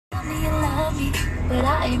but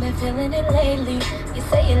I ain't been feeling it lately. You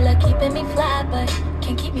say you love keeping me fly, but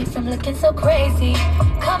can't keep me from looking so crazy.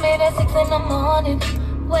 Coming at 6 in the morning.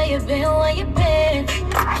 Where you been, where you been?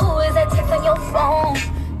 Who is that text on your phone?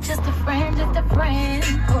 Just a friend,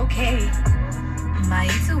 okay. My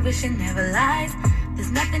intuition never lies.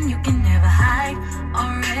 There's nothing you can never hide.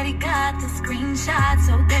 Already got the screenshot,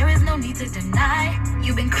 so there is no need to deny.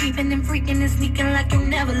 You've been creeping and freaking and sneaking like you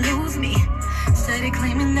never lose me. Steady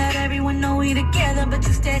claiming that everyone know we together, but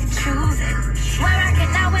you steady choosing. Swear I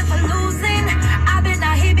cannot win for losing. I've been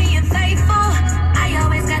out here being faithful. I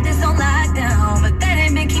always got this on lockdown, but that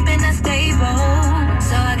ain't been keeping us stable.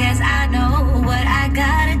 So I guess I know what I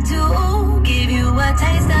gotta do. Give you a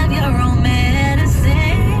taste of your own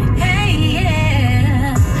medicine. Hey,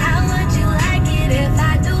 yeah. How would you like it if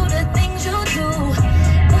I do the things you do?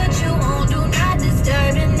 Put you on do not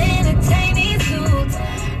disturb and entertain these suits.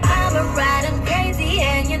 I'ma ride 'em crazy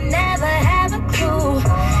and you never have a clue.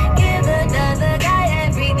 Give another guy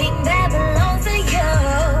everything that belongs to you.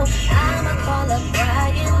 I'ma call up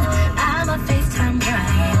Brian, I'ma FaceTime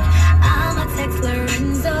Brian, I'ma text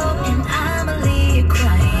Lorenzo, and I'ma leave you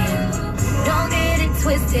crying. Don't get it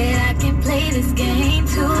twisted, I can play this game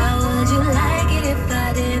too. How would you like it if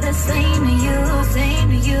I did the same to you,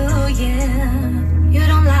 yeah? You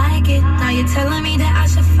don't like it, now you're telling me that I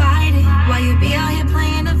should fight it. Why you be out here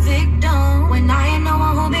playing the victim, when I ain't no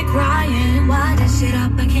one who be crying? Why this shit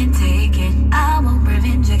up, I can't take it. I won't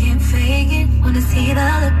revenge, I can't fake it. Wanna see the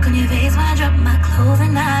look on your face when I drop my clothes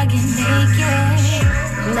and I get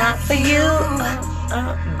naked. Not for you,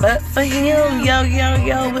 but for him.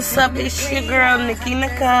 Yo, what's up? It's your girl, Nikki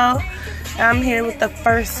Nicole. I'm here with the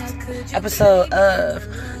first episode of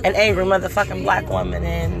An Angry Motherfucking Black Woman.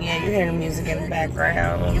 And yeah, you hear the music in the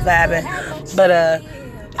background, I'm vibing. But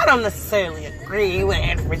I don't necessarily agree with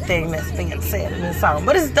everything that's being said in this song.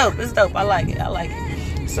 But it's dope, I like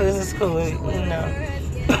it. So this is cool, you know.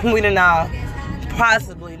 We done all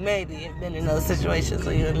possibly, maybe, have been in those situations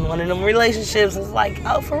where you're in one of them relationships. It's like,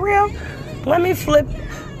 oh, for real? Let me flip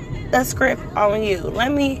a script on you.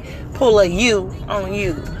 Let me pull a you on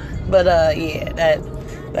you. But yeah,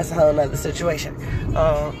 that's a whole nother situation.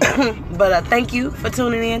 But thank you for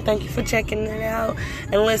tuning in. Thank you for checking it out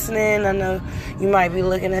and listening. I know you might be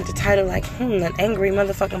looking at the title like, an angry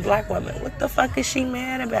motherfucking black woman. What the fuck is she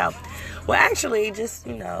mad about? Well, actually, just,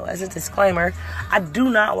 you know, as a disclaimer, I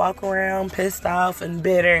do not walk around pissed off and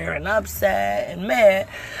bitter and upset and mad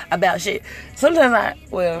about shit. Sometimes I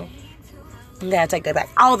gotta take that back.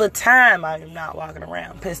 All the time, I am not walking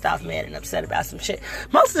around pissed off, mad, and upset about some shit.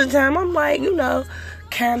 Most of the time, I'm like, you know,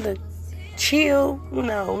 kind of chill, you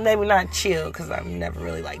know, maybe not chill, because I'm never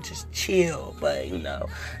really like just chill, but, you know,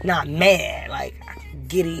 not mad, like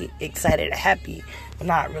giddy, excited, happy, but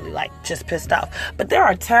not really like just pissed off. But there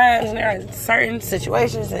are times and there are certain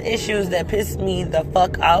situations and issues that piss me the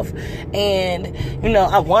fuck off, and, you know,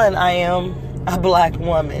 I am a black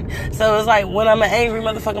woman. So it's like, when I'm an angry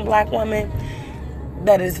motherfucking black woman,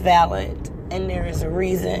 that is valid and there is a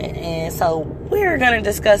reason. And so we're gonna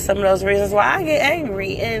discuss some of those reasons why I get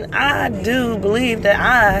angry. And I do believe that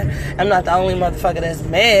I am not the only motherfucker that's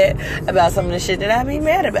mad about some of the shit that I be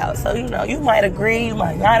mad about. So, you know, you might agree, you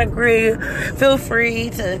might not agree. Feel free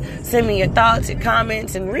to send me your thoughts, your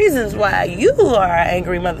comments, and reasons why you are an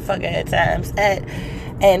angry motherfucker at times at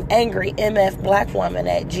an angry mfblackwoman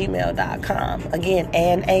at gmail.com. Again,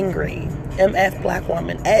 an angry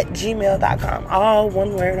mfblackwoman at gmail.com. All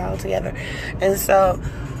one word all together. And so,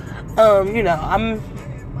 you know, I'm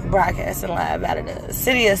broadcasting live out of the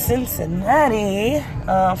city of Cincinnati,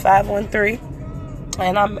 513.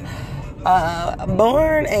 And I'm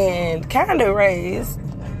born and kind of raised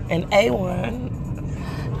in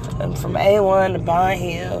A1. I'm from A1 to Bond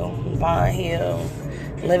Hill,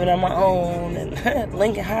 living on my own in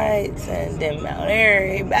Lincoln Heights, and then Mount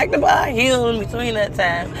Airy, back to Bond Hill in between that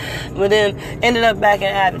time, but then ended up back in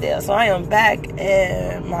Avondale. So I am back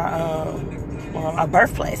at my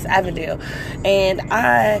birthplace, Avondale, and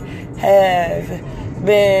I have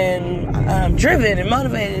been driven and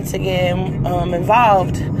motivated to get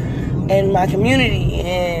involved in my community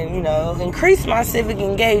and, you know, increase my civic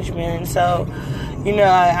engagement. So, you know,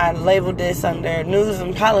 I labeled this under news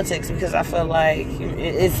and politics because I feel like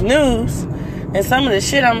it's news, and some of the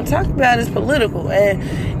shit I'm going to talk about is political.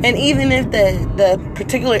 And even if the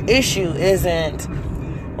particular issue isn't,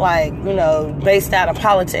 like, you know, based out of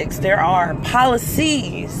politics, there are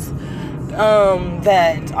policies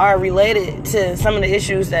that are related to some of the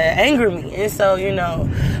issues that anger me. And so, you know,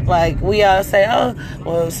 like, we all say, oh,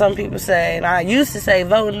 well, some people say, and I used to say,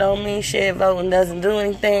 voting don't mean shit, voting doesn't do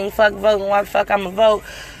anything, fuck voting, why the fuck I'ma vote?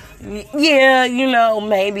 yeah, you know,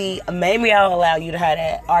 maybe I'll allow you to have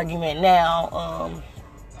that argument now,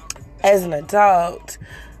 as an adult,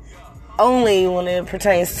 only when it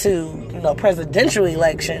pertains to, you know, presidential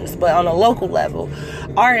elections. But on a local level,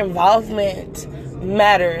 our involvement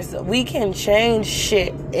matters. We can change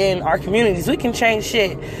shit in our communities. We can change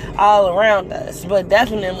shit all around us. But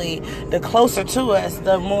definitely, the closer to us,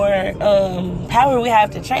 the more power we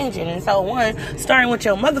have to change it. And so, starting with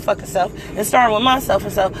your motherfucking self and starting with myself.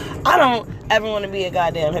 And so, I don't ever want to be a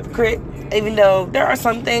goddamn hypocrite. Even though there are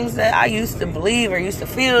some things that I used to believe or used to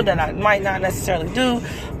feel that I might not necessarily do.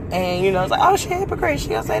 And, you know, it's like, oh, she a hypocrite. She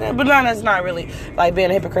gonna say that. But no, that's not really, like,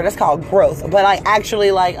 being a hypocrite. That's called growth. But, like,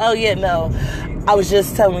 actually, like, oh, yeah, no. I was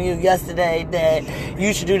just telling you yesterday that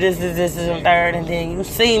you should do this, and third. And then you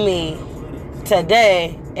see me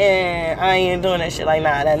today, and I ain't doing that shit like,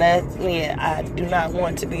 nah. Yeah, I do not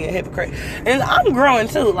want to be a hypocrite. And I'm growing,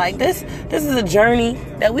 too. Like, this is a journey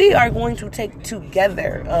that we are going to take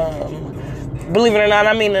together. Believe it or not,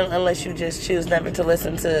 I mean, unless you just choose never to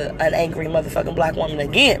listen to an angry motherfucking black woman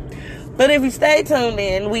again. But if you stay tuned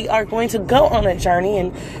in, we are going to go on a journey,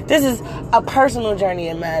 and this is a personal journey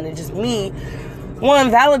of mine, and just me,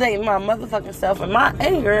 validating my motherfucking self and my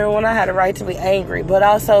anger when I had a right to be angry, but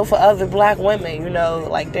also for other black women, you know,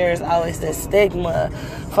 like, there's always this stigma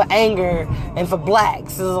for anger and for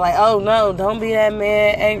blacks. It's like, oh no, don't be that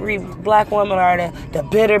mad, angry black woman or the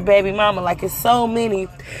bitter baby mama. Like, it's so many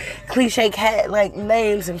cliche like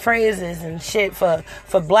names and phrases and shit for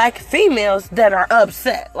black females that are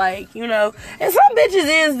upset. Like, you know, and some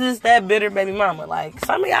bitches is just that bitter baby mama. Like,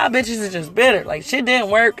 some of y'all bitches is just bitter. Like, shit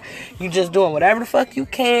didn't work. You just doing whatever the fuck you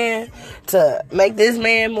can to make this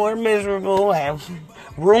man more miserable and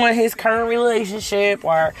ruin his current relationship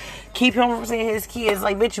or keep him from seeing his kids.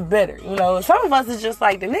 Like, bitch, you bitter. You know, some of us is just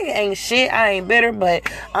like, the nigga ain't shit. I ain't bitter, but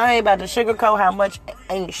I ain't about to sugarcoat how much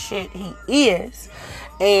ain't shit he is.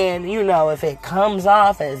 And, you know, if it comes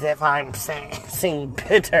off as if I'm seem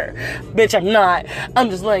bitter, bitch, I'm not. I'm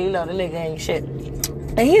just letting you know the nigga ain't shit.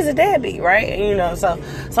 And he's a deadbeat, right? And, you know, so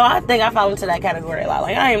I think I fall into that category a lot.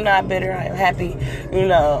 Like, I am not bitter. I am happy. You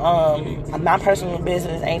know, my personal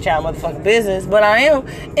business ain't y'all motherfucking business. But I am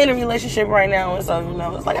in a relationship right now. And so, you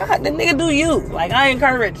know, it's like, the nigga do you. Like, I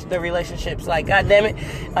encourage the relationships. Like, goddamn it.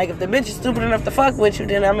 Like, if the bitch is stupid enough to fuck with you,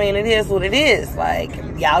 then, I mean, it is what it is. Like,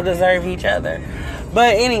 y'all deserve each other.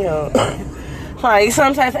 But anywho, like,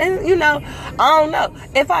 sometimes, and, you know, I don't know.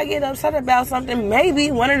 If I get upset about something,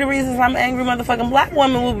 maybe one of the reasons I'm an angry motherfucking black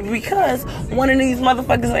woman will be because one of these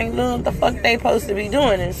motherfuckers ain't doing what the fuck they supposed to be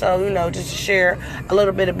doing. And so, you know, just to share a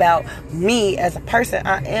little bit about me as a person,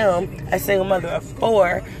 I am a single mother of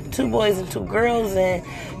 4, 2 boys and 2 girls. And,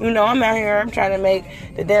 you know, I'm out here, I'm trying to make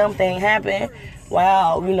the damn thing happen.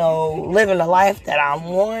 While, you know, living the life that I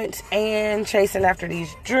want and chasing after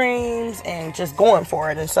these dreams and just going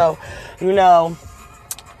for it. And so, you know,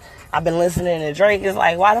 I've been listening to Drake. It's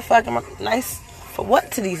like, why the fuck am I nice for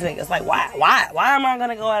what to these niggas? Like, why am I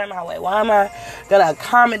gonna go out of my way? Why am I gonna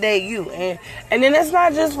accommodate you? And then it's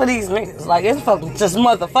not just for these niggas. Like, it's for just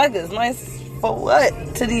motherfuckers. Nice for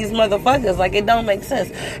what to these motherfuckers? Like, it don't make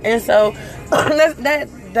sense. And so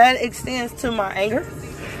that extends to my anger.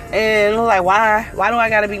 And like, why do I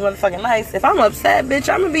gotta be motherfucking nice? If I'm upset,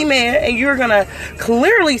 bitch, I'm gonna be mad, and you're gonna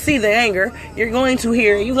clearly see the anger. You're going to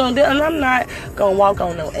hear it. You're gonna do, and I'm not gonna walk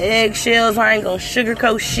on no eggshells. I ain't gonna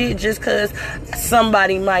sugarcoat shit just cause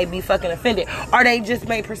somebody might be fucking offended, or they just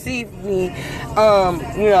may perceive me,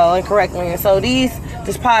 you know, incorrectly. And so this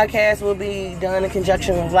podcast will be done in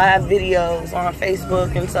conjunction with live videos on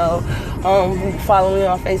Facebook. And so, follow me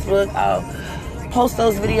on Facebook. I'll post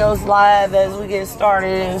those videos live as we get started.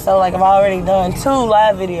 And so, like, I've already done 2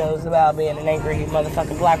 live videos about being an angry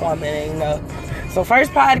motherfucking black woman. And, you know, so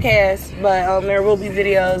first podcast, but there will be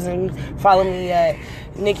videos. And follow me at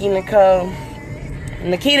Nikki Nicole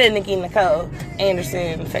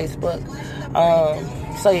Anderson Facebook.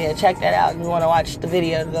 So yeah, check that out. If you want to watch the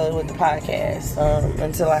video to go with the podcast,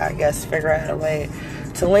 until I guess figure out a way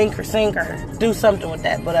to link or sync or do something with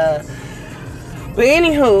that. But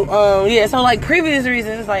anywho, yeah, so, like, previous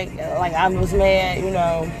reasons, like I was mad, you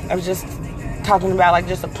know, I was just talking about, like,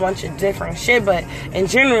 just a bunch of different shit, but in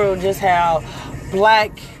general, just how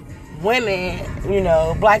black women, you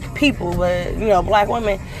know, black people, but, you know, black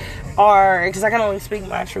women are, because I can only speak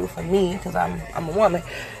my truth for me, because I'm a woman,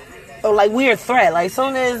 but, like, we're a threat. Like,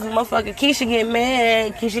 soon as motherfucker Keisha get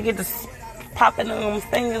mad, Keisha get to popping them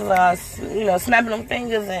fingers, you know, snapping them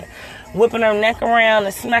fingers and whipping her neck around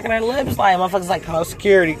and smacking her lips, like, motherfuckers like, call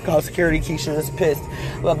security, Keisha is pissed.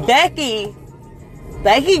 But Becky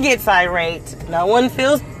gets irate. No one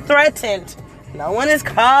feels threatened. No one is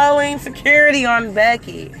calling security on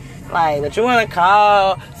Becky. Like, but you want to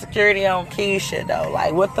call security on Keisha, though.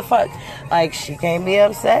 Like, what the fuck? Like, she can't be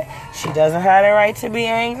upset. She doesn't have the right to be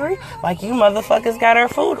angry. Like, you motherfuckers got her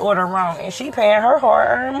food order wrong, and she paying her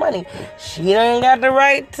hard-earned money. She ain't got the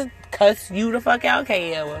right to cuss you the fuck out.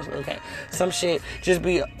 Okay, yeah, well, okay. Some shit just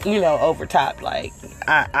be, over top. Like,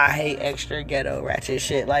 I hate extra ghetto ratchet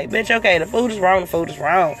shit. Like, bitch, okay, the food is wrong.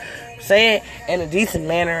 Say it in a decent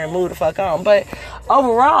manner and move the fuck on. But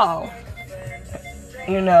overall,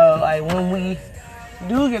 like, when we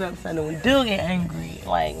do get upset and we do get angry,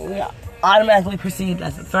 like, we are automatically perceived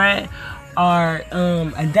as a threat or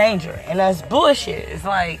a danger. And that's bullshit. It's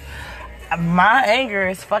like, my anger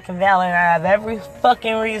is fucking valid. I have every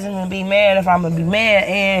fucking reason to be mad if I'm gonna be mad,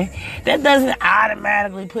 and that doesn't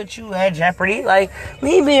automatically put you at jeopardy. Like,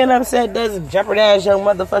 me being upset doesn't jeopardize your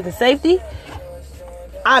motherfucking safety.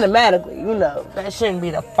 Automatically, that shouldn't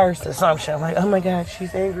be the first assumption. Like, oh my God,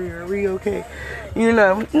 she's angry, are we okay?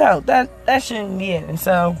 No, that shouldn't be it. And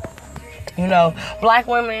so, black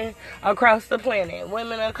women across the planet,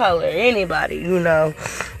 women of color, anybody,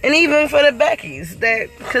 and even for the Beckys,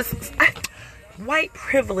 because white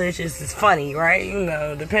privilege is funny,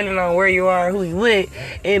 right? Depending on where you are, who you with,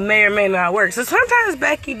 it may or may not work. So sometimes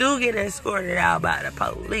Becky do get escorted out by the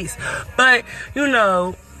police, but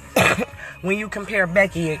when you compare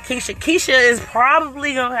Becky and Keisha is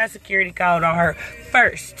probably gonna have security called on her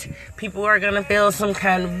first. People are gonna feel some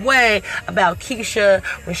kind of way about Keisha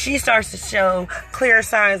when she starts to show clear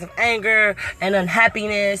signs of anger and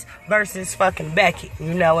unhappiness versus fucking Becky,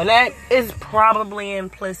 and that is probably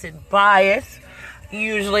implicit bias.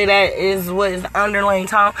 Usually that is what is the underlying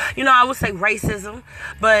tone. I would say racism,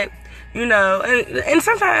 but and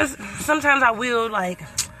sometimes I will, like,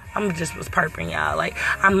 I'm just was perping, y'all. Like,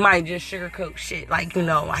 I might just sugarcoat shit. Like,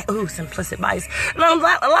 like, ooh, implicit bias. A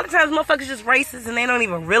lot of times motherfuckers just racist and they don't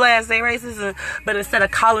even realize they racist. But instead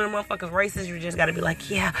of calling motherfuckers racist, you just gotta be like,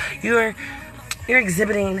 yeah, you're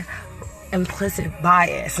exhibiting implicit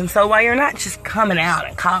bias. And so while you're not just coming out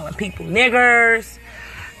and calling people niggers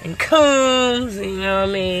and coons,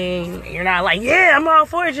 you're not like, yeah, I'm all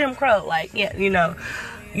for Jim Crow. Like, yeah,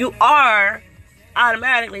 you are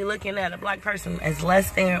automatically looking at a black person as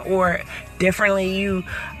less than or differently. You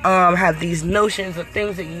have these notions of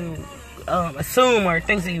things that you assume or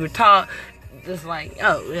things that you were taught, just like,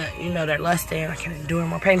 oh yeah, they're less than, I can endure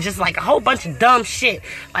more pain, just like a whole bunch of dumb shit,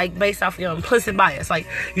 like based off your implicit bias. Like,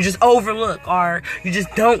 you just overlook, or you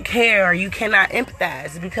just don't care, or you cannot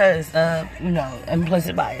empathize because of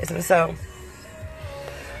implicit bias. And so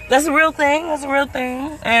that's a real thing.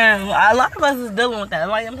 And a lot of us is dealing with that.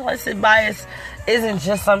 Like, implicit bias isn't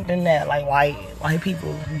just something that, like, white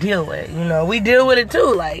people deal with. We deal with it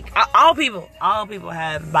too. Like, all people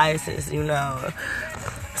have biases.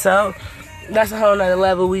 So that's a whole nother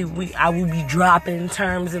level. I will be dropping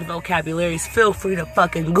terms and vocabularies. Feel free to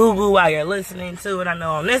fucking Google while you're listening to it. I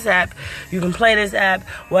know on this app, you can play this app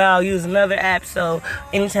while I use another app. So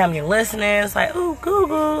anytime you're listening, it's like, ooh,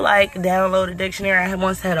 Google, like, download a dictionary. I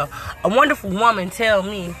once had a wonderful woman tell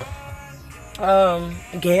me,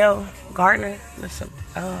 Gail Gardner,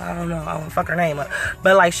 I don't know, I won't fuck her name up,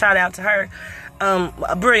 but, like, shout out to her.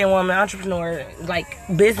 A brilliant woman, entrepreneur, like,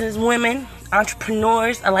 business women,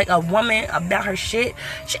 entrepreneurs, like, a woman about her shit.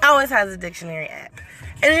 She always has a dictionary app.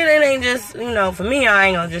 And it ain't just, for me, I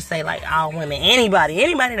ain't gonna just say, like, all women. Anybody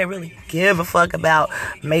that really give a fuck about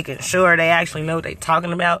making sure they actually know what they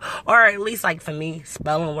talking about. Or at least, like, for me,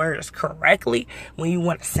 spelling words correctly when you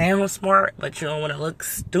want to sound smart, but you don't want to look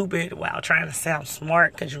stupid while trying to sound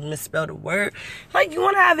smart because you misspelled a word. Like, you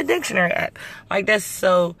want to have a dictionary app. Like, that's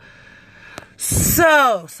so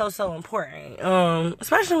important,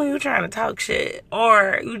 especially when you're trying to talk shit,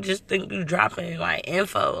 or you just think you dropping, like,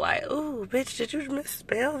 info, like, ooh, bitch, did you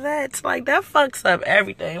misspell that? It's like, that fucks up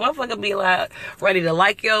everything. Motherfucker be, like, ready to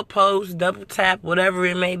like your post, double tap, whatever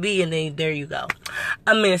it may be, and then there you go,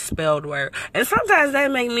 a misspelled word. And sometimes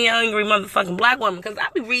that make me an angry motherfucking black woman, because I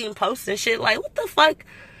be reading posts and shit, like, what the fuck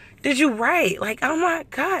did you write? Like, oh my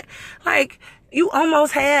God, like, you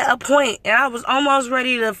almost had a point, and I was almost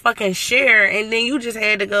ready to fucking share, and then you just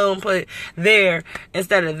had to go and put there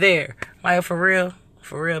instead of there. Like, for real,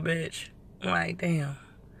 bitch. Like, damn.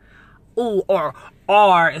 Ooh, or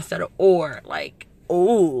R instead of or. Like,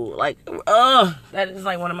 ooh, like, that is,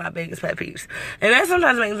 like, one of my biggest pet peeves. And that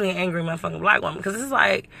sometimes makes me an angry motherfucking black woman, because it's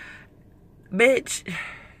like, bitch,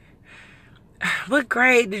 what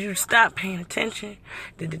grade did you stop paying attention?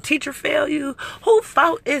 Did the teacher fail you? Whose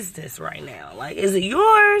fault is this right now? Like, is it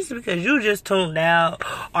yours because you just tuned out?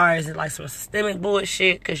 Or is it like some systemic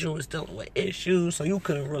bullshit because you was dealing with issues so you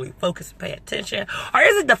couldn't really focus and pay attention? Or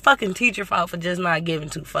is it the fucking teacher fault for just not giving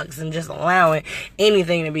two fucks and just allowing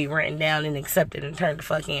anything to be written down and accepted and turned the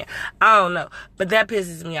fuck in? I don't know. But that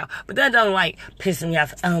pisses me off. But that don't like piss me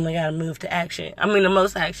off. Oh my God, move to action. I mean, the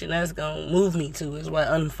most action that's gonna move me to is what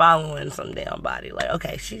unfollowing some damn body. Like,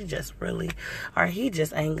 okay, she just really, or he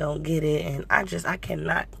just ain't gonna get it, and I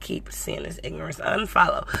cannot keep seeing this ignorance.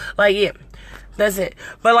 Unfollow. Like, yeah, that's it.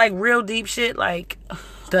 But like real deep shit, like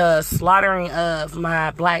the slaughtering of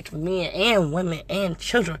my black men and women and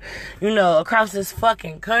children, you know, across this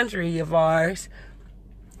fucking country of ours,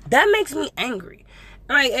 that makes me angry.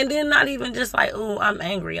 Like, and then not even just like, ooh, I'm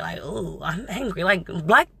angry. Like, ooh, I'm angry. Like,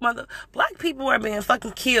 black people are being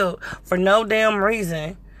fucking killed for no damn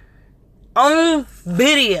reason. On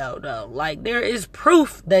video, though. Like, there is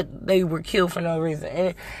proof that they were killed for no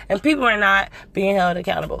reason. And people are not being held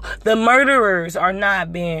accountable. The murderers are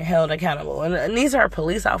not being held accountable. And these are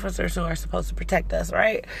police officers who are supposed to protect us,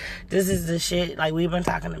 right? This is the shit, like, we've been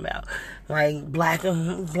talking about. Like, black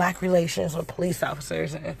relations with police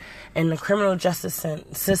officers and the criminal justice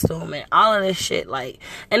system and all of this shit. Like,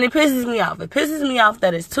 and it pisses me off. It pisses me off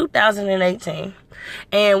that it's 2018.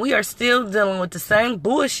 And we are still dealing with the same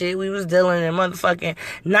bullshit we was dealing in motherfucking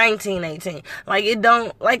 1918. Like,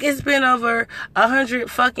 it's been over 100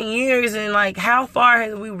 fucking years, and like, how far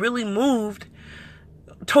have we really moved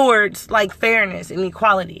towards like fairness and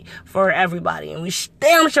equality for everybody? And we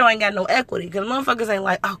damn sure ain't got no equity, because motherfuckers ain't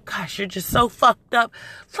like, oh gosh, you're just so fucked up,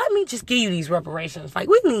 let me just give you these reparations. Like,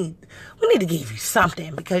 we need to give you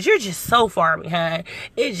something because you're just so far behind.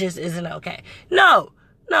 It just isn't okay. No,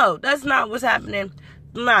 that's not what's happening.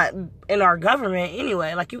 Not in our government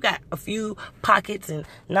anyway. Like, you got a few pockets and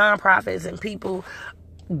nonprofits and people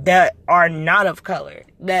that are not of color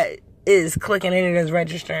that is clicking in and is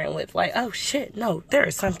registering with like, oh shit, no, there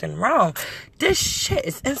is something wrong. This shit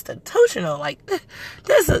is institutional. Like,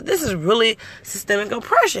 this is really systemic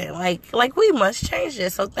oppression. Like we must change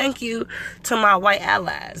this. So thank you to my white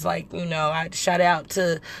allies. Like, you know, I shout out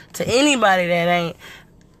to anybody that ain't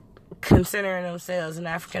considering themselves an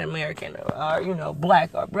African American or, you know, black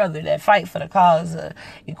or brother that fight for the cause of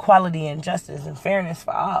equality and justice and fairness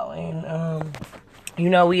for all. And, you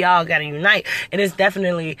know, we all gotta unite. And it's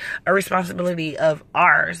definitely a responsibility of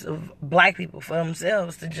ours, of black people, for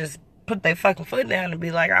themselves to just put their fucking foot down and be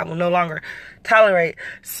like, I will no longer tolerate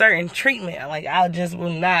certain treatment. Like, I just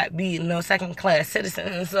will not be no second-class citizen.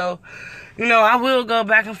 And so, you know, I will go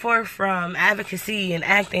back and forth from advocacy and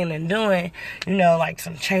acting and doing, you know, like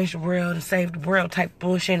some change the world and save the world type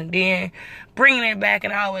bullshit, and then bringing it back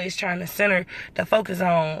and always trying to center the focus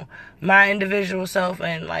on my individual self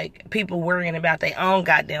and, like, people worrying about their own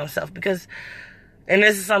goddamn self. Because, and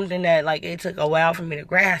this is something that, like, it took a while for me to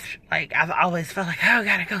grasp. Like, I've always felt like, oh,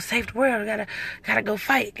 gotta go save the world, gotta go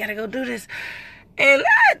fight, gotta go do this. And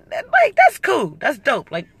like, that's cool. That's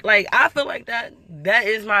dope. Like I feel like that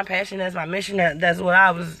is my passion. That's my mission. That's what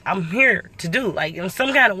I'm here to do. Like, in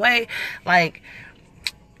some kind of way, like,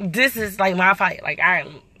 this is like my fight. Like,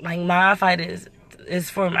 my fight is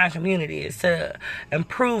for my community. Is to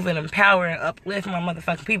improve and empower and uplift my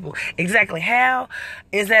motherfucking people. Exactly how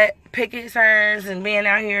is that picket signs and being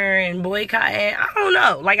out here and boycotting? I don't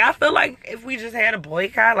know. Like, I feel like if we just had a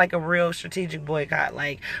boycott, like a real strategic boycott,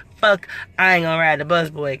 like, fuck, I ain't gonna ride the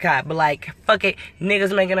bus boycott, but like, fuck it,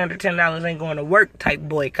 niggas making under $10 ain't going to work type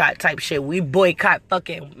boycott type shit. We boycott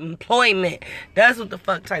fucking employment. That's what the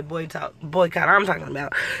fuck type boycott I'm talking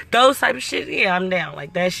about. Those type of shit, yeah, I'm down.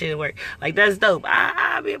 Like, that shit work. Like, that's dope.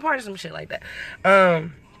 I'll be a part of some shit like that.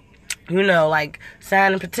 You know, like,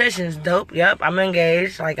 signing petitions, dope. Yep, I'm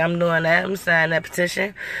engaged. Like, I'm doing that. I'm signing that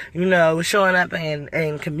petition. You know, showing up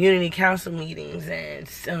in community council meetings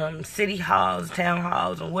and city halls, town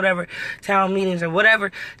halls, or whatever, town meetings, or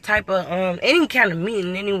whatever type of, any kind of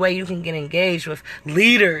meeting, any way you can get engaged with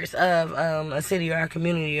leaders of a city or a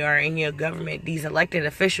community or in your government, these elected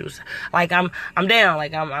officials. Like, I'm down.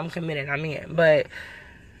 Like, I'm committed. I'm in. But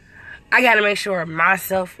I gotta make sure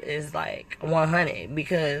myself is like 100,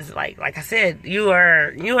 because like I said, you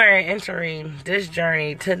are entering this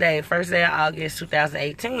journey today, first day of August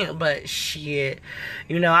 2018. But shit,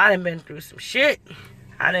 you know, I done been through some shit.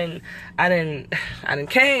 I done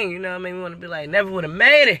came, you know what I mean? We want to be like, never would have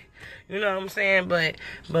made it. You know what I'm saying? But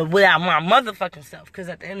without my motherfucking self. Because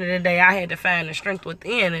at the end of the day, I had to find the strength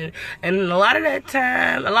within. And a lot of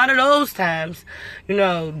those times, you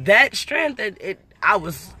know, that strength, I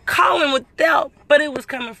was calling without, but it was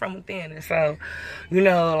coming from within. And so, you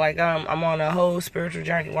know, like, I'm on a whole spiritual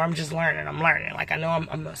journey where I'm just learning. I'm learning. Like, I know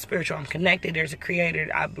I'm a spiritual. I'm connected. There's a creator.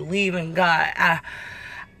 I believe in God.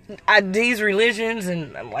 These religions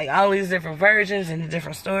and like all these different versions and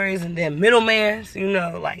different stories and then middlemans, you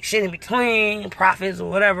know, like shit in between, prophets or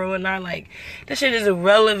whatever, whatnot, like that shit is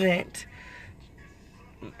irrelevant.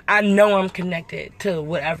 I know I'm connected to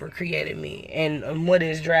whatever created me and what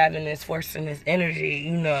is driving this force and this energy,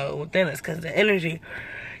 you know, within us, because the energy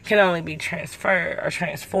can only be transferred or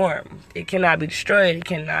transformed. It cannot be destroyed. It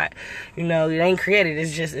cannot, you know, it ain't created.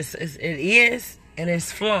 It's just, it is and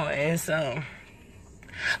it's flowing. And so,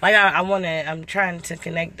 like, I'm trying to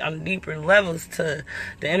connect on deeper levels to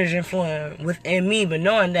the energy flowing within me, but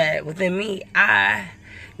knowing that within me,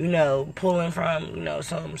 you know, pulling from, you know,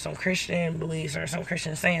 some Christian beliefs or some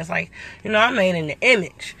Christian sayings, like, you know, I'm made in the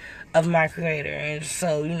image of my creator, and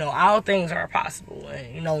so, you know, all things are possible,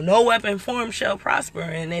 and, you know, no weapon formed shall prosper,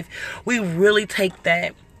 and if we really take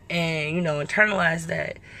that and, you know, internalize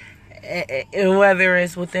that, and whether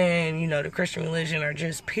it's within, you know, the Christian religion or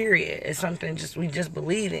just period, it's something we just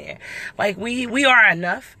believe in. Like, we are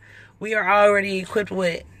enough. We are already equipped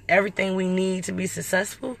with everything we need to be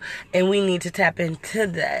successful, and we need to tap into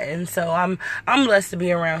that. And so I'm blessed to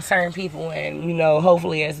be around certain people, and, you know,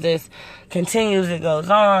 hopefully as this continues, it goes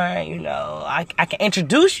on, you know, I can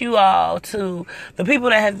introduce you all to the people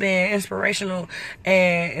that have been inspirational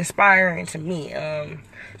and inspiring to me,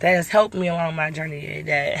 that has helped me along my journey,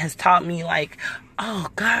 that has taught me, like, oh,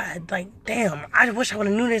 God, like, damn, I wish I would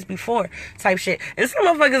have knew this before, type shit. And some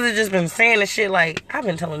motherfuckers have just been saying this shit, like, I've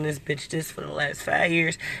been telling this bitch this for the last 5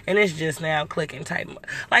 years, and it's just now clicking type.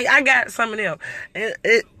 Like, I got some of them.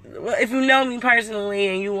 If you know me personally,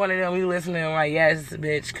 and you one of them, you listening, like, yes,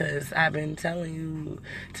 bitch, because I've been telling you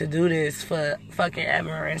to do this for fucking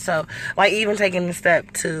ever. And so, like, even taking the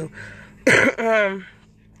step to,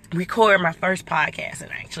 record my first podcast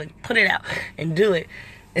and actually put it out and do it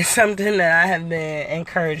is something that I have been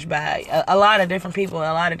encouraged by a lot of different people,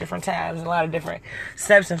 a lot of different times, a lot of different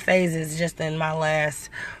steps and phases just in my last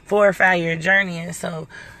 4 or 5 year journey. And so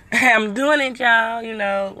I'm doing it, y'all, you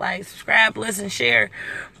know, like, subscribe, listen, share,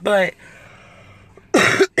 but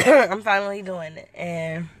I'm finally doing it.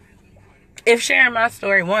 And if sharing my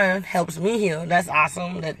story, one, helps me heal, that's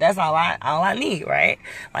awesome. That's all I need, right?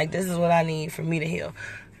 Like, this is what I need for me to heal.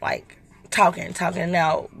 Like, talking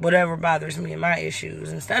out whatever bothers me and my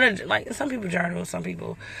issues. Instead of, like, some people journal, some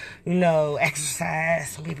people, you know, exercise,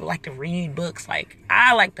 some people like to read books. Like,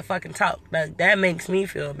 I like to fucking talk. That makes me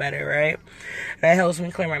feel better, right? That helps me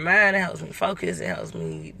clear my mind. It helps me focus. It helps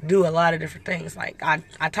me do a lot of different things. Like,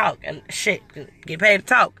 I talk and shit, get paid to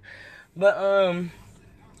talk. But,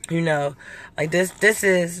 you know, like, this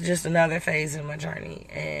is just another phase in my journey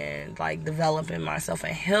and, like, developing myself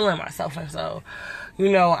and healing myself. And so,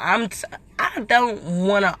 you know, I don't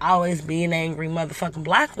want to always be an angry motherfucking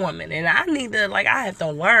black woman. And I need to, like, I have to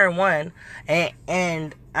learn, one,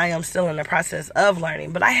 and I am still in the process of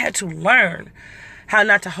learning, but I had to learn how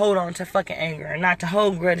not to hold on to fucking anger and not to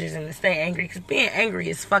hold grudges and to stay angry, because being angry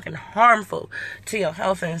is fucking harmful to your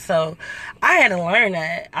health. And so I had to learn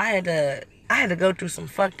that. I had to go through some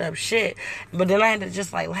fucked up shit, but then I had to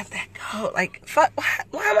just, like, let that go. Like, fuck,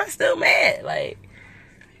 why am I still mad? Like,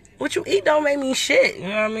 what you eat don't make me shit, you know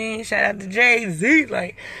what I mean? Shout out to Jay-Z,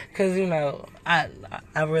 like, because, you know, I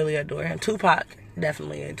really adore him. Tupac,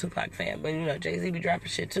 definitely a Tupac fan, but, you know, Jay-Z be dropping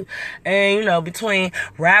shit too. And, you know, between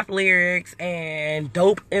rap lyrics and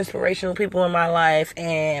dope inspirational people in my life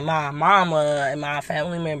and my mama and my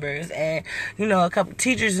family members and, you know, a couple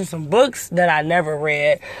teachers and some books that I never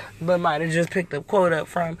read but might have just picked a quote up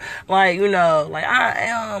from, like, you know, like, I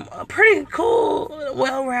am a pretty cool,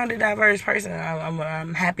 well-rounded, diverse person.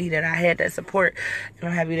 I'm happy that I had that support, and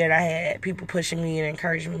I'm happy that I had people pushing me and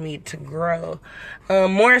encouraging me to grow,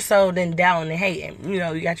 more so than doubting and hating. You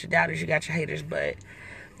know, you got your doubters, you got your haters, but,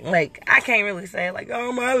 like, I can't really say, like,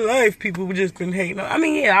 all my life people have just been hating on me. I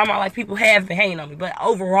mean, yeah, all my life people have been hating on me, but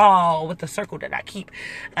overall, with the circle that I keep,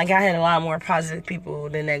 like, I had a lot more positive people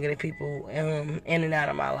than negative people in and out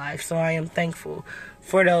of my life. So I am thankful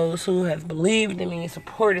for those who have believed in me,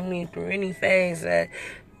 supported me through any phase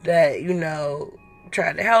that, you know,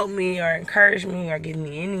 tried to help me or encourage me or give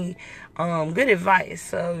me any good advice.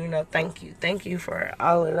 So, you know, thank you for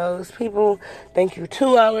all of those people. Thank you to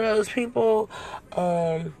all of those people.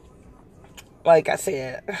 Like I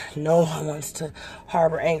said, no one wants to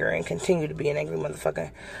harbor anger and continue to be an angry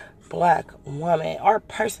motherfucking black woman or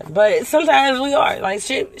person, but sometimes we are. Like,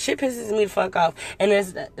 shit pisses me the fuck off, and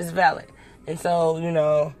it's valid. And so, you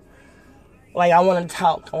know, like, I want to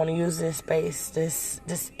talk. I want to use this space,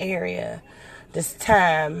 this area, this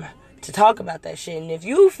time to talk about that shit. And if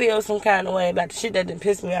you feel some kind of way about the shit that didn't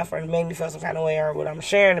piss me off or made me feel some kind of way or what I'm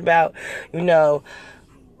sharing about, you know,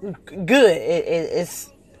 good. It's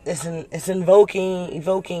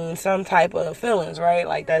evoking some type of feelings, right?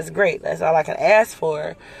 Like, that's great. That's all I can ask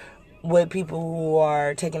for with people who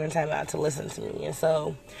are taking the time out to listen to me. And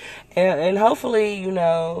so, and hopefully, you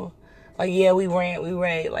know, like, yeah, we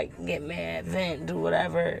rant, like, get mad, vent, do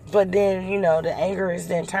whatever. But then, you know, the anger is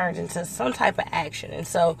then turned into some type of action. And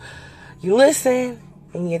so, you listen,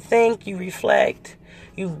 and you think, you reflect,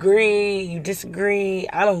 you agree, you disagree.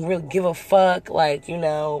 I don't really give a fuck. Like, you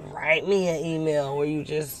know, write me an email where you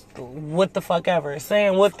just what the fuck ever,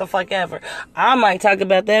 saying what the fuck ever. I might talk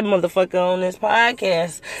about that motherfucker on this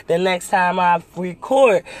podcast the next time I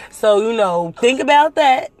record. So, you know, think about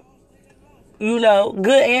that. You know,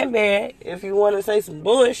 good and bad, if you want to say some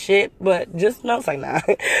bullshit, but just know it's like, nah.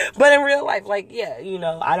 But in real life, like, yeah, you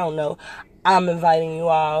know, I don't know. I'm inviting you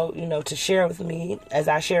all, you know, to share with me as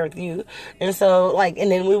I share with you. And so, like,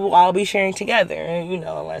 and then we will all be sharing together. And, you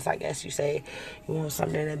know, unless I guess you say you want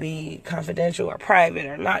something to be confidential or private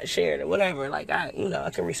or not shared or whatever. Like, I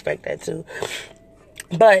can respect that too.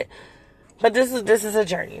 But this is a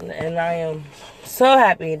journey. And I am so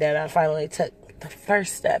happy that I finally took the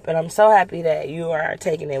first step, and I'm so happy that you are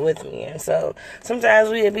taking it with me. And so sometimes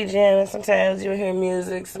we'll be jamming, sometimes you'll hear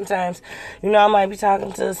music, sometimes, you know, I might be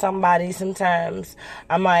talking to somebody, sometimes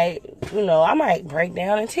I might break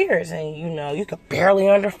down in tears, and, you know, you could barely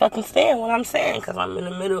understand what I'm saying because I'm in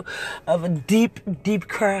the middle of a deep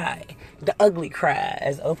cry, the ugly cry,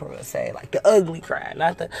 as Oprah would say, like the ugly cry,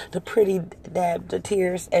 not the pretty dab the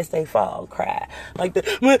tears as they fall cry, like the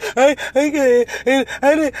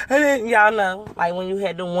I didn't, y'all know. Like, when you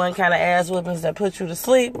had the one kind of ass whippings that put you to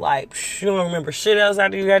sleep, like, you don't remember shit else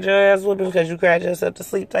after you got your ass whipping because you cried yourself to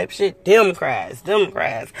sleep type shit. Them cries.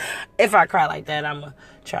 If I cry like that, I'm going to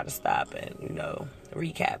try to stop and, you know,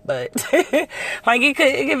 recap. But, like, it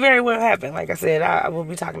could very well happen. Like I said, I will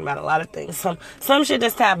be talking about a lot of things. Some shit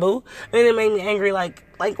that's taboo. And it made me angry, like,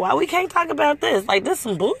 why we can't talk about this? Like, this is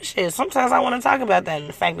some bullshit. Sometimes I want to talk about that. And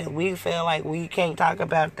the fact that we feel like we can't talk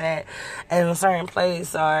about that in a certain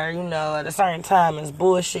place or, you know, at a certain time is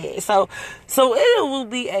bullshit. So it will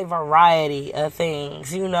be a variety of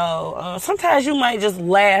things, you know. Sometimes you might just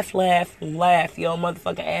laugh your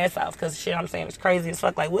motherfucking ass off because shit I'm saying is crazy as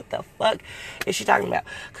fuck. Like, what the fuck is she talking about?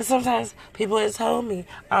 Because sometimes people have told me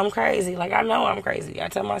I'm crazy. Like, I know I'm crazy. I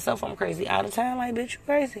tell myself I'm crazy all the time. Like, bitch, you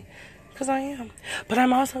crazy. Because I am. But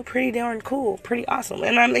I'm also pretty darn cool, pretty awesome.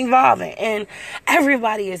 And I'm evolving. And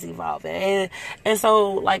everybody is evolving. And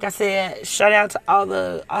so, like I said, shout out to all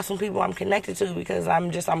the awesome people I'm connected to because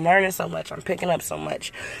I'm learning so much. I'm picking up so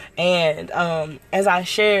much. And as I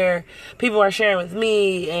share, people are sharing with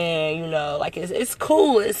me. And, you know, like, it's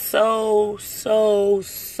cool. It's so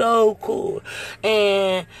cool.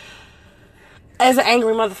 And as an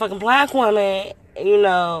angry motherfucking black woman, you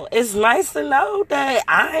know, it's nice to know that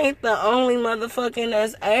I ain't the only motherfucking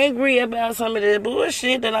that's angry about some of the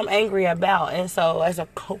bullshit that I'm angry about. And so, as a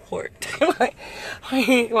cohort,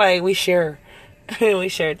 like we share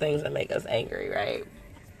things that make us angry, right?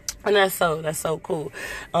 And that's so cool.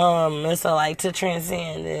 And so, like, to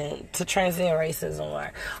transcend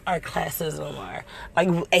racism or classism or, like,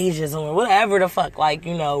 ageism or whatever the fuck, like,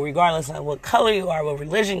 you know, regardless of what color you are, what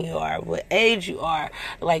religion you are, what age you are,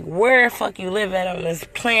 like, where the fuck you live at on this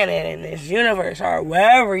planet, in this universe, or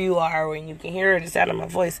wherever you are, when you can hear the sound of my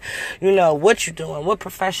voice, you know, what you're doing, what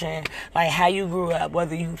profession, like, how you grew up,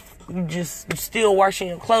 whether you still washing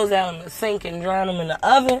your clothes out in the sink and drying them in the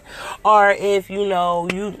oven, or if, you know,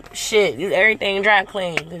 everything dry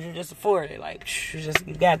clean because you just afford it. Like,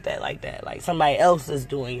 you got that like that. Like, somebody else is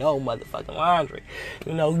doing your motherfucking laundry.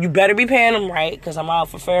 You know, you better be paying them right because I'm all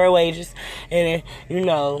for fair wages and, you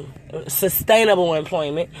know, sustainable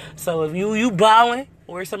employment. So if you balling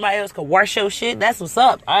where somebody else could wash your shit, that's what's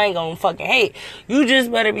up. I ain't gonna fucking hate. You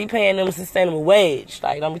just better be paying them a sustainable wage.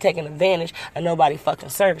 Like, don't be taking advantage of nobody fucking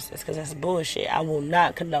services, because that's bullshit. I will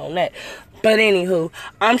not condone that. But anywho,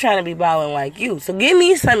 I'm trying to be balling like you. So give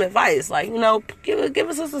me some advice. Like, you know, give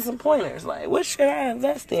us some pointers. Like, what should I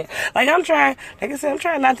invest in? Like, I'm trying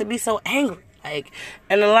not to be so angry. Like,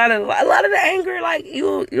 and a lot of the anger, like,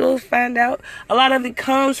 you'll find out, a lot of it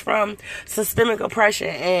comes from systemic oppression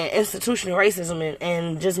and institutional racism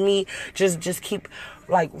and just me just keep,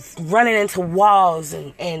 like, running into walls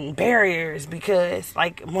and barriers because,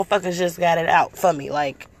 like, motherfuckers just got it out for me.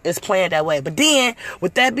 Like, it's planned that way. But then,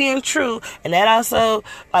 with that being true, and that also,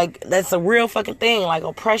 like, that's a real fucking thing, like,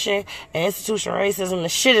 oppression and institutional racism, the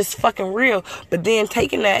shit is fucking real. But then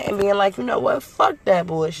taking that and being like, you know what, fuck that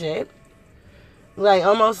bullshit. Like,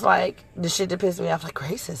 almost like the shit that pissed me off, like,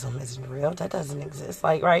 racism isn't real. That doesn't exist.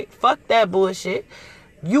 Like, right? Fuck that bullshit.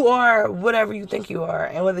 You are whatever you think you are.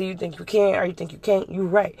 And whether you think you can or you think you can't, you're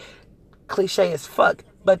right. Cliche as fuck,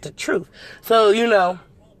 but the truth. So, you know,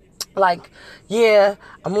 like, yeah,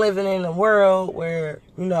 I'm living in a world where,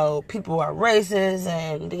 you know, people are racist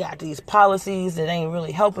and they got these policies that ain't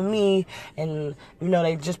really helping me, and, you know,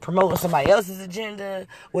 they just promoting somebody else's agenda,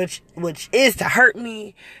 which is to hurt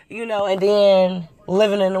me, you know, and then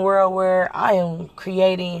living in a world where I am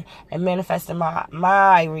creating and manifesting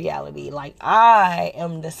my reality. Like, I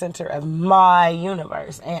am the center of my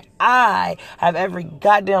universe, and I have every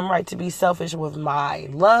goddamn right to be selfish with my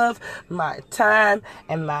love, my time,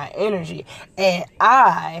 and my energy. And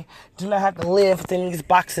I do not have to live within these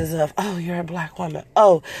boxes of, oh, you're a black woman.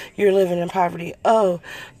 Oh, you're living in poverty. Oh,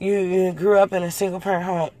 you grew up in a single parent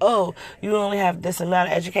home. Oh, you only have this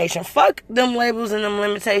amount of education. Fuck them labels and them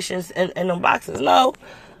limitations and them boxes. No,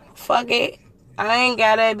 fuck it. I ain't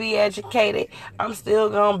gotta be educated. I'm still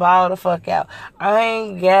gonna ball the fuck out. I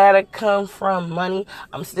ain't gotta come from money.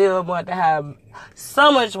 I'm still going to have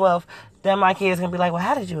so much wealth that my kids can be like, well,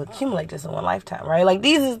 how did you accumulate this in one lifetime, right? Like,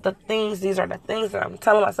 these are the things that I'm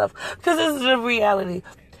telling myself, because this is the reality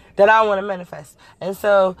that I want to manifest. And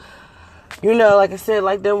so, you know, like I said,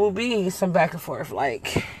 like, there will be some back and forth,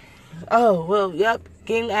 like, oh, well, yep,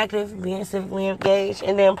 getting active, being civically engaged,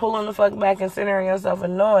 and then pulling the fuck back and centering yourself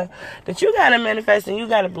and knowing that you gotta manifest and you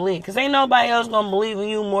gotta believe, because ain't nobody else gonna believe in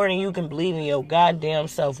you more than you can believe in your goddamn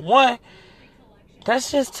self. One,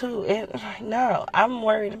 that's just too, no, I'm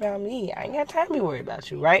worried about me. I ain't got time to be worried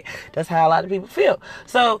about you, right? That's how a lot of people feel.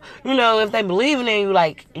 So, you know, if they believe in you,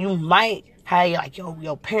 like, you might have, like,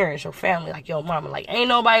 your parents, your family, like, your mama. Like, ain't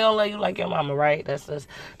nobody gonna love you like your mama, right? That's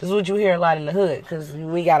what you hear a lot in the hood, because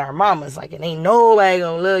we got our mamas. Like, it ain't nobody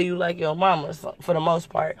gonna love you like your mama, for the most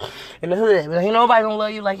part, in the hood. But ain't nobody gonna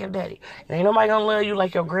love you like your daddy. And ain't nobody gonna love you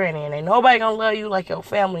like your granny. And ain't nobody gonna love you like your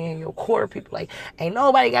family and your core people. Like, ain't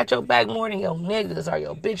nobody got your back more than your niggas or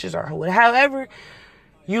your bitches or whatever. However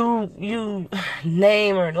you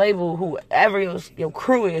name or label whoever your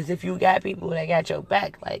crew is. If you got people that got your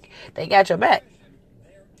back, like, they got your back,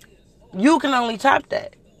 you can only top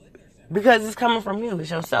that, because it's coming from you.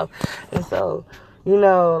 It's yourself. And so, you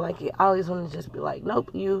know, like, you always want to just be like,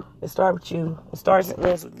 nope, you. It starts with you. It starts and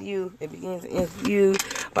ends with you. It begins and ends with you.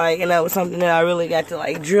 Like, and that was something that I really got to,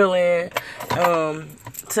 like, drill in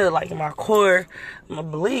to, like, my core, my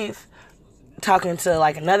belief, talking to,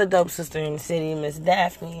 like, another dope sister in the city, Miss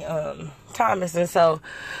Daphne Thomas. And so,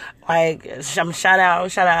 like, I'm shout out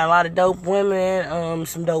a lot of dope women,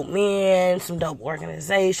 some dope men, some dope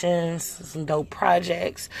organizations, some dope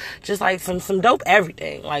projects, just like some dope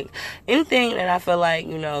everything, like anything that I feel like,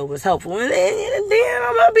 you know, was helpful. And then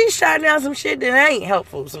I'm gonna be shouting out some shit that ain't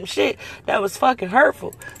helpful, some shit that was fucking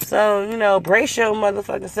hurtful. So, you know, brace your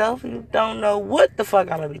motherfucking self. You don't know what the fuck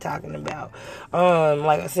I'm gonna be talking about.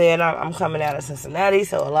 Like I said, I'm coming out of Cincinnati,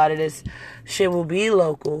 so a lot of this shit will be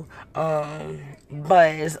local,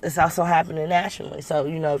 but it's also happening nationally. So,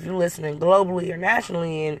 you know, if you're listening globally or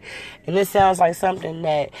nationally, and this sounds like something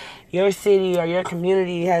that your city or your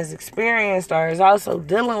community has experienced or is also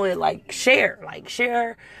dealing with, like, share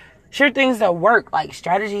things that work, like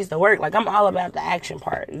strategies that work. Like, I'm all about the action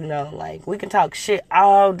part, you know. Like, we can talk shit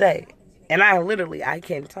all day, and I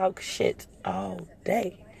can talk shit all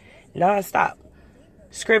day, nonstop.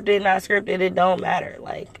 Scripted, not scripted, it don't matter.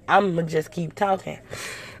 Like, I'm gonna just keep talking.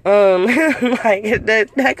 Like,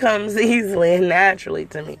 that comes easily and naturally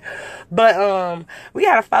to me. But, we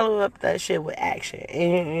gotta follow up that shit with action.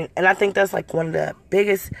 And I think that's, like, one of the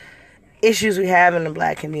biggest issues we have in the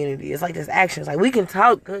black community. It's like this action. It's like, we can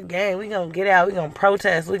talk good game. We gonna get out. We gonna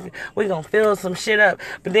protest. We gonna fill some shit up.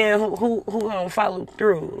 But then who gonna follow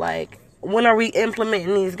through? Like, when are we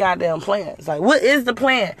implementing these goddamn plans? Like, what is the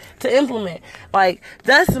plan to implement? Like,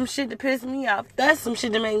 that's some shit that piss me off. That's some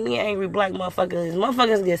shit that make me angry, black motherfuckers.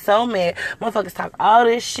 Motherfuckers get so mad. Motherfuckers talk all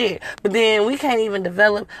this shit, but then we can't even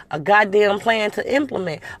develop a goddamn plan to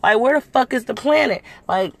implement. Like, where the fuck is the planet?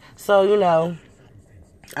 Like, so, you know,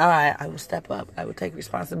 I will step up. I will take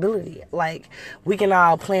responsibility. Like, we can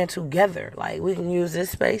all plan together. Like, we can use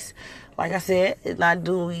this space. Like I said, not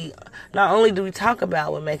only do we talk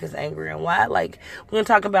about what makes us angry and why, like, we're going to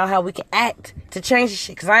talk about how we can act to change the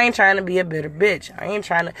shit. Because I ain't trying to be a bitter bitch. I ain't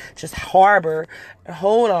trying to just harbor and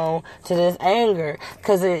hold on to this anger,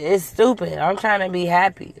 because it's stupid. I'm trying to be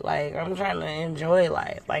happy. Like, I'm trying to enjoy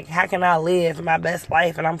life. Like, how can I live my best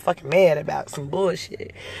life and I'm fucking mad about some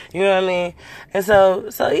bullshit? You know what I mean? And so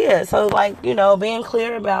yeah. So, like, you know, being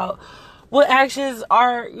clear about what actions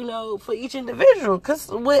are, you know, for each individual. Because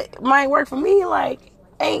what might work for me, like,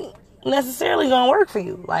 ain't necessarily gonna work for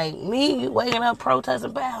you. Like me waking up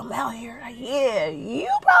protesting, I'm out here. Like, yeah, you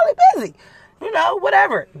probably busy. You know,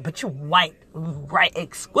 whatever. But you write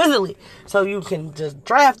exquisitely. So you can just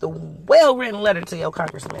draft a well-written letter to your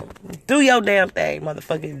congressman. Do your damn thing,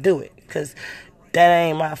 motherfucker. Do it. Because that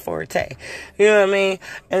ain't my forte. You know what I mean?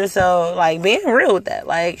 And so, like, being real with that.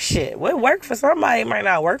 Like, shit, what worked for somebody might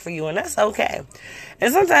not work for you. And that's okay.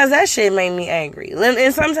 And sometimes that shit made me angry.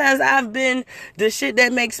 And sometimes I've been the shit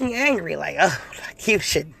that makes me angry. Like, oh, like, you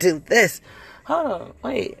should do this. Hold on.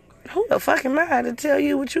 Wait. Who the fuck am I to tell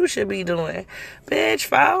you what you should be doing? Bitch,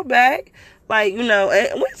 fall back. Like, you know,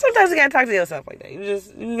 sometimes you gotta talk to yourself like that.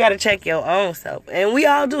 You gotta check your own self. And we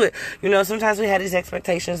all do it. You know, sometimes we have these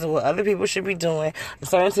expectations of what other people should be doing in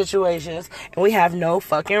certain situations, and we have no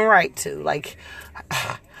fucking right to. Like,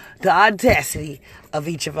 the audacity of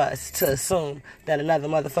each of us to assume that another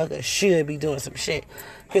motherfucker should be doing some shit.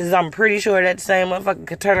 Because I'm pretty sure that same motherfucker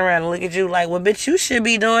could turn around and look at you like, well, bitch, you should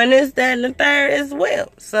be doing this, that, and the third as well.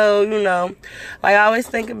 So, you know, like, I always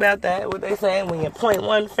think about that, what they say, when you point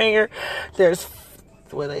one finger, there's,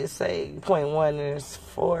 what they say, you point one, there's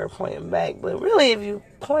four pointing back. But really, if you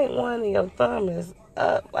point one and your thumb is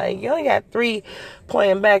up, like, you only got three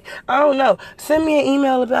pointing back. I don't know. Send me an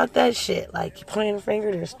email about that shit. Like, you pointing a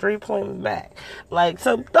finger, there's three pointing back. Like,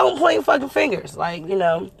 so don't point fucking fingers. Like, you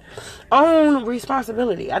know, own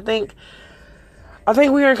responsibility. I think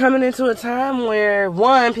we are coming into a time where,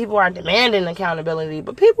 one, people are demanding accountability,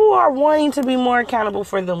 but people are wanting to be more accountable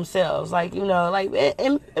for themselves. Like, you know, like,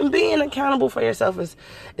 and being accountable for yourself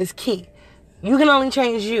is key. You can only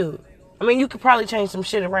change you. I mean, you could probably change some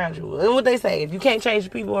shit around you. And what they say, if you can't change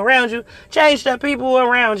the people around you, change the people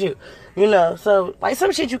around you. You know, so, like,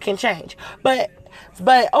 some shit you can change. But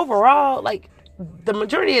overall, like, the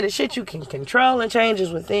majority of the shit you can control and change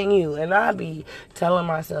is within you. And I be telling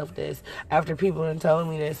myself this after people have told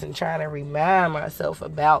me this and trying to remind myself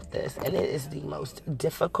about this. And it is the most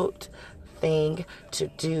difficult thing to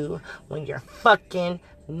do when you're fucking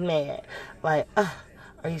mad. Like,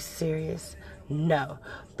 are you serious? No.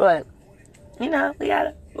 But, you know, we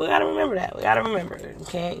gotta remember that. We gotta remember it. You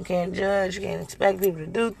can't judge. You can't expect people to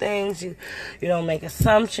do things. You don't make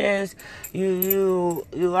assumptions. You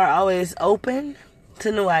are always open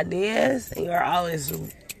to new ideas. You are always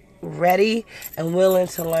ready and willing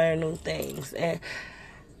to learn new things. And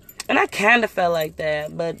I kind of felt like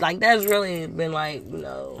that, but like that's really been like, you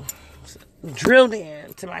know, drilled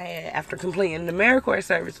into my head after completing the AmeriCorps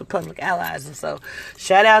service with Public Allies. And so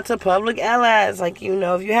shout out to Public Allies. Like, you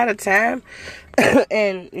know, if you had a time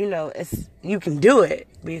and, you know, you can do it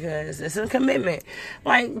because it's a commitment.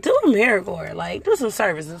 Like, do AmeriCorps. Like, do some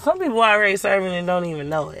services. Some people are already serving and don't even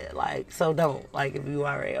know it. Like, so don't. Like, if you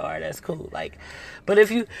already are, that's cool. Like, but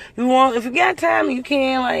if you got time and you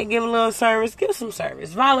can, like, give a little service, give some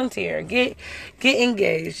service. Volunteer. Get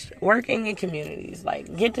engaged. Work in your communities.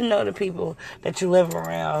 Like, get to know the people that you live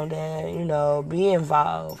around and, you know, be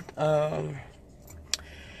involved.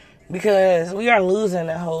 Because we are losing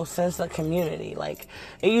that whole sense of community. Like,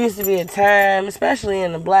 it used to be a time, especially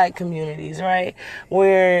in the black communities, right,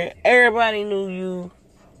 where everybody knew you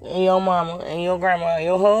and your mama and your grandma,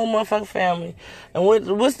 your whole motherfucking family. And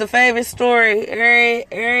what's the favorite story?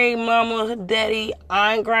 Every mama, daddy,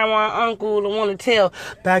 aunt, grandma, uncle want to tell.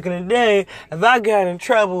 Back in the day, if I got in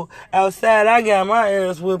trouble outside, I got my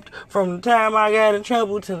ass whooped from the time I got in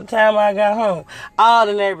trouble to the time I got home. All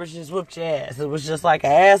the neighbors just whooped your ass. It was just like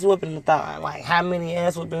an ass whooping the thon. Like, how many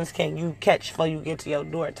ass whoopings can you catch before you get to your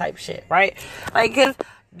door type shit, right? Like, cause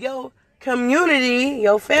yo, community,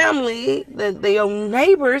 your family, your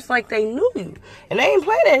neighbors, like, they knew you. And they ain't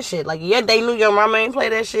play that shit. Like, yeah, they knew your mama ain't play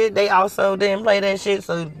that shit. They also didn't play that shit.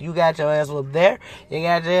 So you got your ass whooped there. You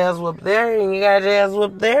got your ass whooped there. And you got your ass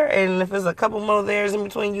whooped there. And if there's a couple more there's in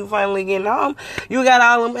between you finally getting home, you got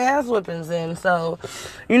all them ass whoopings. And so,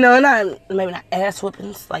 you know, maybe not ass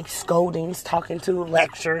whoopings, like scoldings, talking to,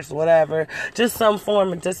 lectures, whatever. Just some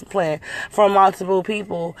form of discipline from multiple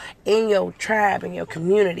people in your tribe, in your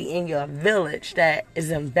community, in your village that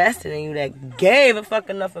is invested in you, that gave a fuck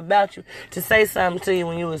enough about you to say something to you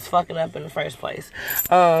when you was fucking up in the first place.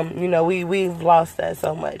 You know, we've lost that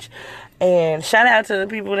so much. And shout out to the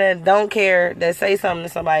people that don't care, that say something to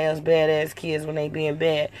somebody else badass kids when they being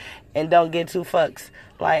bad and don't get two fucks.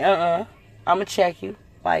 Like, I'ma check you.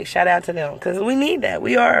 Like, shout out to them, because we need that.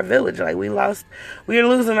 We are a village. Like, we are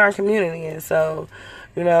losing our community. And so,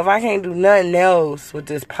 You know, if I can't do nothing else with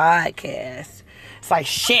this podcast, it's like,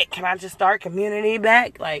 shit, can I just start community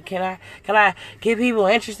back? Like, can I get people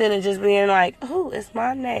interested in just being like, oh, it's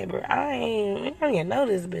my neighbor. I don't even know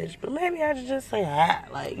this bitch, but maybe I should just say hi.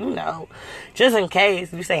 Like, you know, just in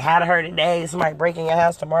case you say hi to her today, somebody break in your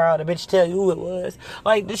house tomorrow, the bitch tell you who it was.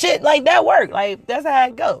 Like, the shit, like, that work. Like, that's how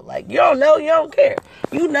it go. Like, you don't know, you don't care.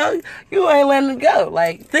 You know, you ain't letting it go.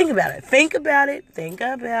 Like, think about it. Think about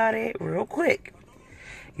it real quick.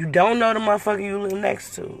 You don't know the motherfucker you live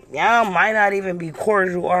next to. Y'all might not even be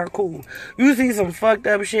cordial or cool. You see some fucked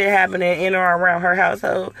up shit happening in or around her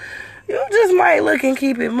household, you just might look and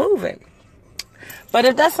keep it moving. But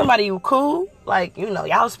if that's somebody you cool, like, you know,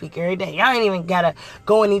 y'all speak every day. Y'all ain't even gotta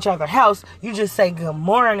go in each other's house. You just say good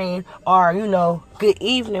morning or, you know, good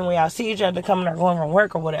evening when y'all see each other coming or going from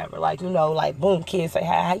work or whatever. Like, you know, like, boom, kids say,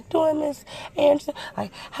 hi, how you doing, Miss Anderson?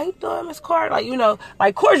 Like, how you doing, Miss Carter? Like, you know,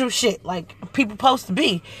 like cordial shit, like people supposed to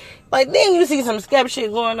be. Like, then you see some sketch shit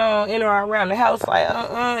going on in or around the house.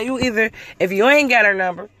 Like, you either, if you ain't got her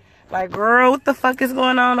number, like, girl, what the fuck is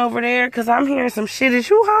going on over there? Because I'm hearing some shit. Is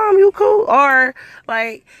you home? You cool? Or,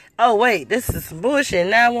 like, oh, wait, this is some bullshit.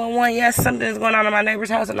 911, yes, something's going on in my neighbor's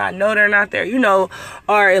house and I know they're not there. You know,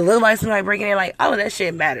 or it looks like somebody breaking in. Like, all of that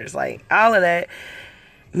shit matters. Like, all of that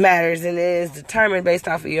matters, and it is determined based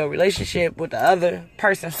off of your relationship with the other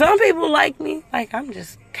person. Some people like me. Like, I'm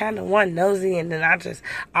just kind of one nosy, and then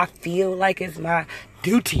I feel like it's my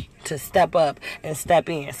duty to step up and step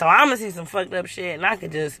in. So I'm gonna see some fucked up shit and I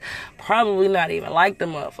could just probably not even like the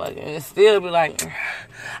motherfucker and still be like,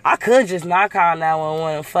 I could just not call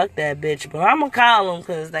 911 and fuck that bitch, but I'm gonna call them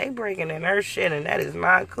because they breaking in her shit and that is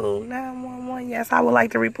not cool. 911, yes, I would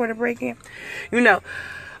like to report a break-in. You know,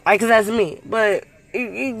 like, cause that's me. But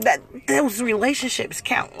those relationships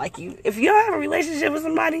count. Like, if you don't have a relationship with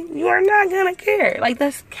somebody, you are not gonna care. Like,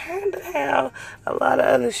 that's kind of how a lot of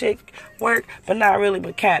other shit work, but not really,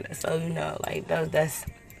 but kind of. So, you know, like, that's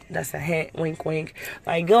a hint, wink, wink.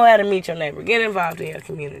 Like, go out and meet your neighbor. Get involved in your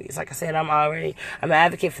communities. Like I said, I'm an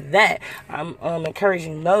advocate for that. I'm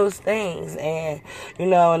encouraging those things. And, you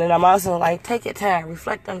know, and then I'm also like, take your time,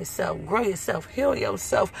 reflect on yourself, grow yourself, heal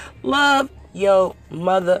yourself, love your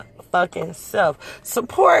motherfucking self.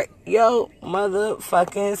 Support your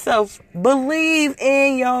motherfucking self. Believe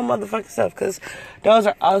in your motherfucking self. Because those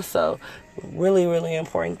are also really, really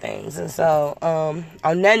important things. And so,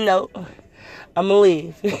 on that note, I'm gonna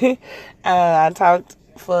leave. I talked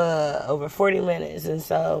for over 40 minutes, and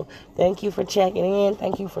so thank you for checking in.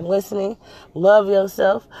 Thank you for listening. Love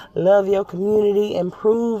yourself. Love your community.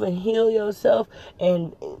 Improve and heal yourself,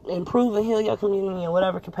 and improve and heal your community in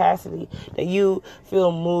whatever capacity that you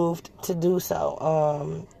feel moved to do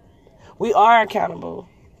so. We are accountable.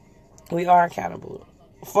 We are accountable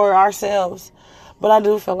for ourselves, but I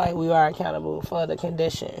do feel like we are accountable for the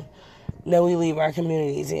condition that we leave our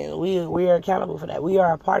communities in. We are accountable for that. We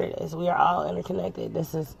are a part of this. We are all interconnected.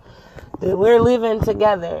 We're living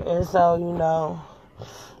together. And so, you know,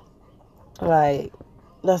 like,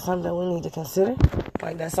 that's something we need to consider.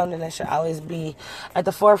 Like, that's something that should always be at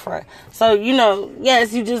the forefront. So, you know,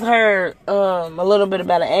 yes, you just heard a little bit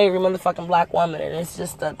about an angry motherfucking black woman. And it's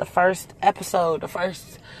just the first episode, the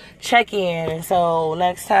first check-in. And so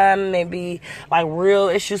next time maybe like real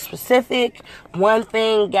issue specific, one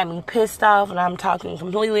thing got me pissed off and I'm talking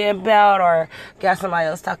completely about, or got somebody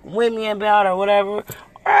else talking with me about, or whatever, or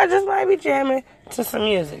I just might be jamming to some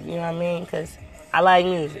music, you know what I mean? Because I like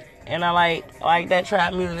music and I like that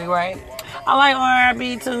trap music, right? I like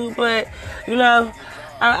R&B too, but you know,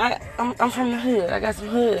 I'm from the hood. I got some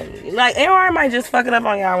hood. Like, AR might just fuck it up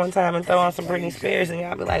on y'all one time and throw on some Britney Spears and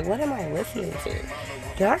y'all be like, what am I listening to?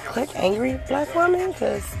 Did I click angry black woman?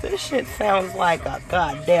 Because this shit sounds like a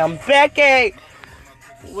goddamn Becky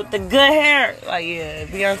with the good hair. Like, yeah,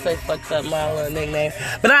 Beyonce fucked up my little nickname.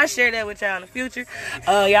 But I'll share that with y'all in the future.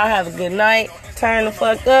 Y'all have a good night. Turn the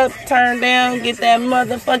fuck up. Turn down. Get that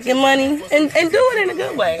motherfucking money. And do it in a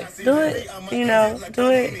good way. Do it, you know,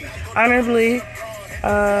 do it honorably.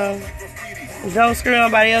 Don't screw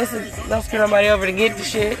nobody else. Don't screw nobody over to get the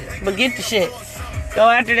shit. But get the shit. Go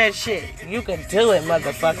after that shit. You can do it,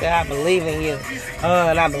 motherfucker. I believe in you.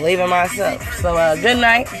 And I believe in myself. So, good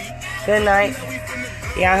night. Good night.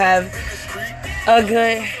 Y'all have a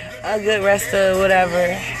good rest of whatever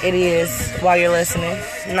it is while you're listening.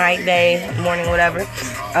 Night, day, morning, whatever.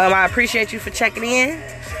 I appreciate you for checking in.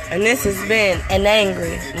 And this has been an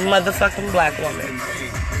angry motherfucking black woman.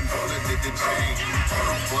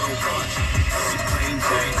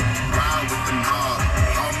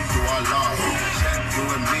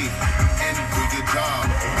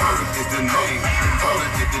 Is the name, call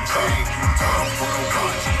it the chain, talk for a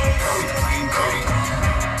watch, 16K.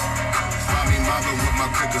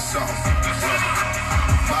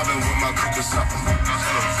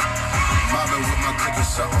 Mobbing with my cookie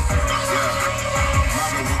sauce. Yeah.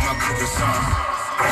 Mobbing with my cookie sauce.